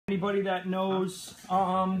Anybody that knows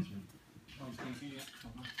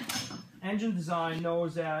engine design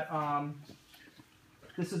knows that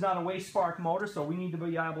this is not a waste spark motor, so we need to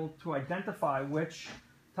be able to identify which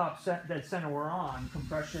top dead center we're on,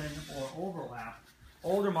 compression or overlap.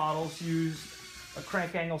 Older models used a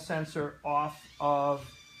crank angle sensor off of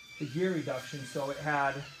the gear reduction, so it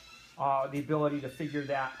had the ability to figure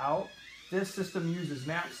that out. This system uses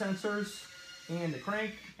map sensors and the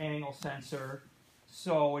crank angle sensor,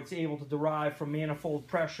 so it's able to derive from manifold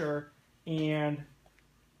pressure and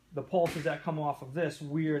the pulses that come off of this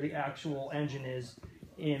where the actual engine is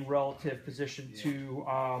in relative position to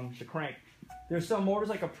the crank. There's some motors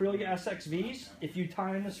like Aprilia SXVs. If you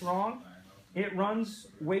time this wrong, it runs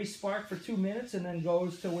waste spark for 2 minutes and then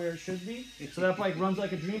goes to where it should be. So that bike runs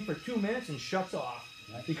like a dream for 2 minutes and shuts off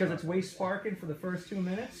because it's waste sparking for the first 2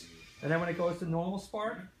 minutes. And then when it goes to normal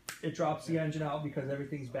spark, it drops the engine out because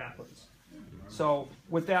everything's backwards. So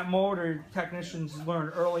with that motor, technicians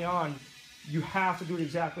learned early on, you have to do it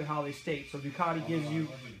exactly how they state. So Ducati gives you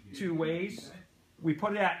 2 ways. We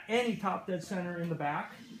put it at any top dead center in the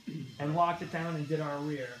back and locked it down and did our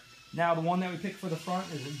rear. Now the one that we picked for the front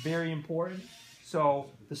is very important. So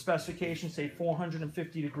the specifications say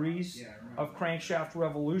 450 degrees of crankshaft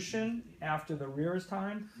revolution after the rear is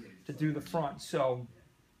timed to do the front. So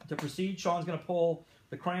to proceed, Sean's going to pull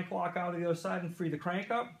the crank lock out of the other side and free the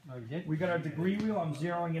crank up. We got our degree wheel. I'm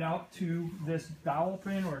zeroing it out to this dowel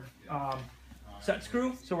pin or set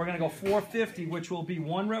screw. So we're going to go 450, which will be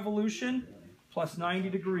 1 revolution plus 90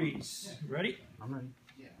 degrees. Ready? I'm ready.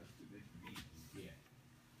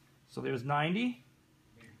 So there's 90,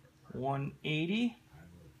 180.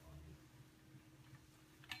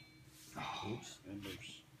 Oh. Oops.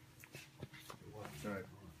 Sorry.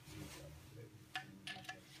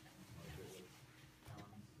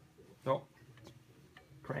 Oh,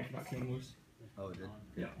 crank nut came loose. Oh, it did?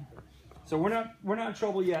 Yeah. So we're not in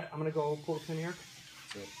trouble yet. I'm gonna go pull a pin here.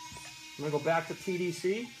 That's it. I'm gonna go back to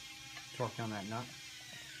TDC. Torque down that nut.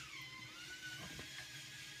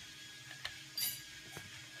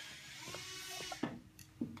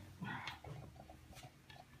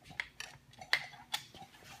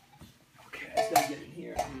 Okay, I just gotta get in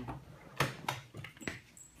here.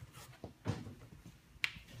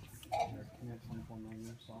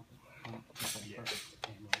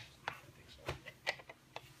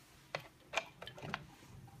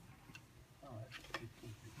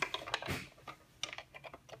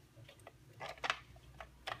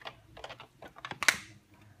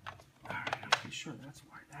 Sure, that's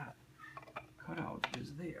why that cutout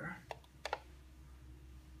is there.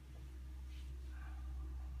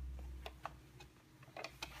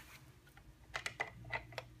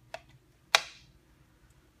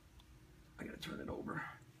 I gotta turn it over.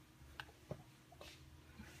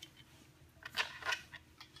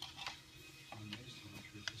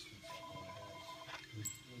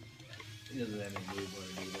 It doesn't have any move on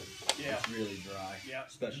it either. Yeah. It's really dry. Yeah.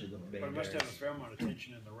 Especially the big But it must have a bearings. fair amount of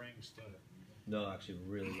tension in the rings too. No, actually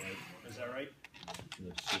really light. Is that right?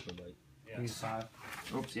 It's super light. Yeah. He's 5.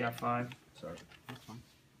 Oops, yeah, 5. Sorry. That's fine.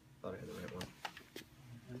 Thought I had the right one.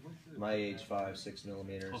 My age, 5, 6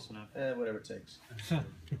 millimeters. Close enough. Whatever it takes.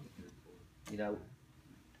 You know,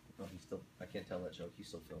 oh, he's still, I can't tell that joke. He's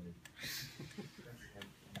still filming.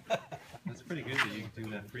 That's pretty good that you can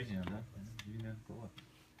do that freezing on that. You didn't have to pull it.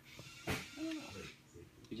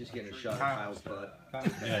 He's just getting a shot at Kyle's butt.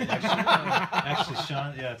 Yeah, actually,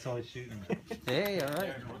 Sean, yeah, that's all he's shooting. Hey, all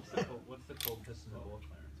right. What's the cold piston of oil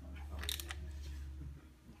clearance on?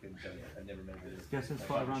 Couldn't tell you. I've never measured it. Guess it's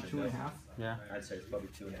probably around 2.5. Yeah. I'd say it's probably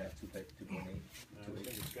 2.5, 2.8. I think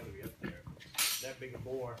it's got to be up there. That big a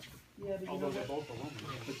bore. Yeah, but Although they're both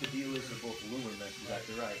aluminum. But the deal is they're both aluminum, that's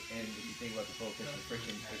exactly right. And if you think about the coefficient of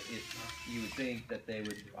friction, you would think that they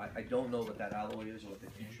would, I don't know what that alloy is or what the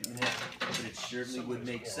heat treatment is, but it certainly would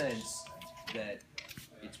make sense that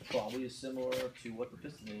it's probably similar to what the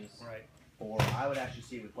piston is. Right. Or I would actually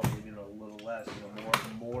see it would probably be a little less,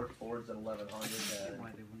 more towards an 1100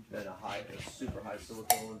 than a super high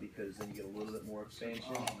silicone, because then you get a little bit more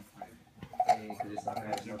expansion. Because it's not going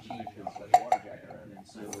to have as much heat because it's got a water jacket around it, and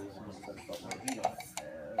so it's got more heat on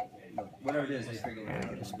it. Whatever it is, I figured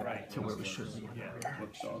it Right. To where we should be. Yeah.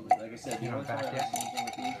 like I said, the only time I have anything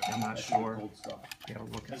with these, I'm not that's sure. Cold stuff. Gotta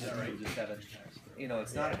look at Is that right? Just have it,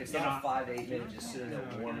 it's not a 5-8 minute just sitting there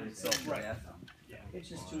warming itself to death. It's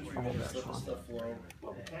just 2-3 minutes, let the stuff flow.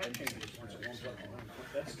 Well, that changes once it warms up.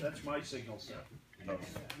 That's my signal set. A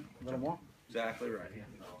little more? Exactly right.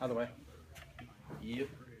 Other way. Yep.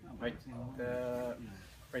 Right.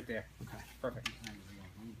 Right there. Okay. Perfect.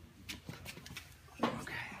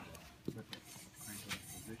 Okay.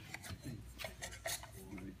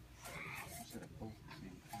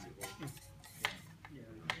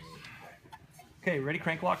 Okay, ready?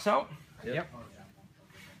 Crank locks out. Yep.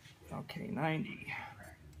 Okay, 90.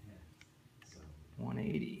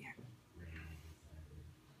 180.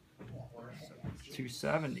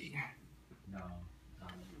 270.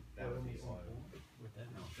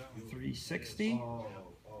 360.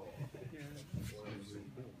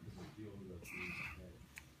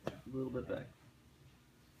 A little bit back.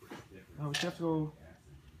 Oh, we should have to go.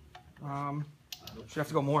 Should have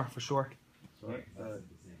to go more for sure. Sorry.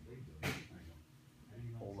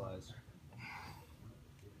 Hold eyes.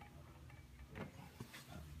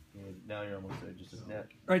 And now you're almost there, just his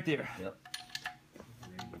neck. Right there. Yep.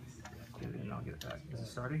 And I'll get it back. Is it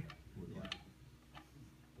starting?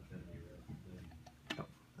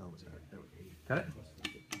 Oh, got it?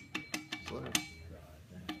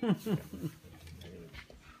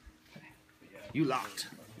 You locked.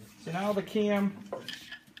 So now the cam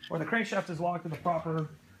or the crankshaft is locked in the proper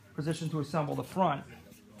position to assemble the front.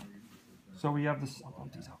 So we have this. I'll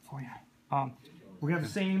bump these out for you. We have the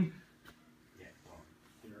same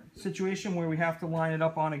situation where we have to line it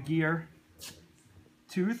up on a gear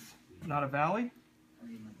tooth, not a valley.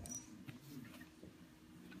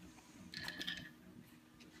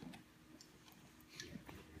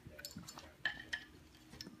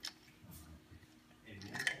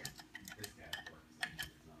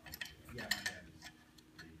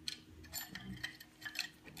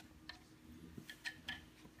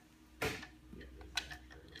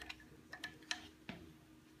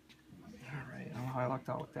 I lucked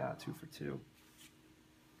out with that, 2 for 2.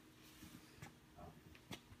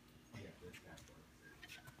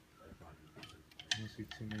 You see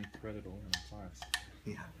too many threaded aluminum parts.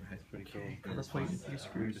 Yeah, right. It's pretty cool. Let's wait and Weird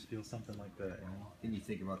screws. to feel something like that, you know? And you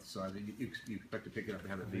think about the size, you expect to pick it up and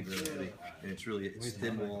have it be really heavy, and it's really, it's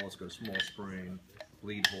thin wall, it's got a small spring,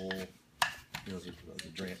 bleed hole, you know, there's a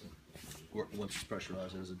drain. Once it's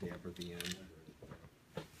pressurized, there's a damper at the end.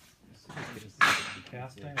 The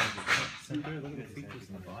casting, or the center, look at the features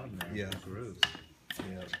in the bottom there. Yeah. The grooves.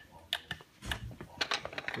 Yeah.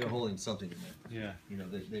 They're holding something in there. Yeah. You know,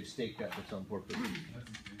 they've staked that for some purpose.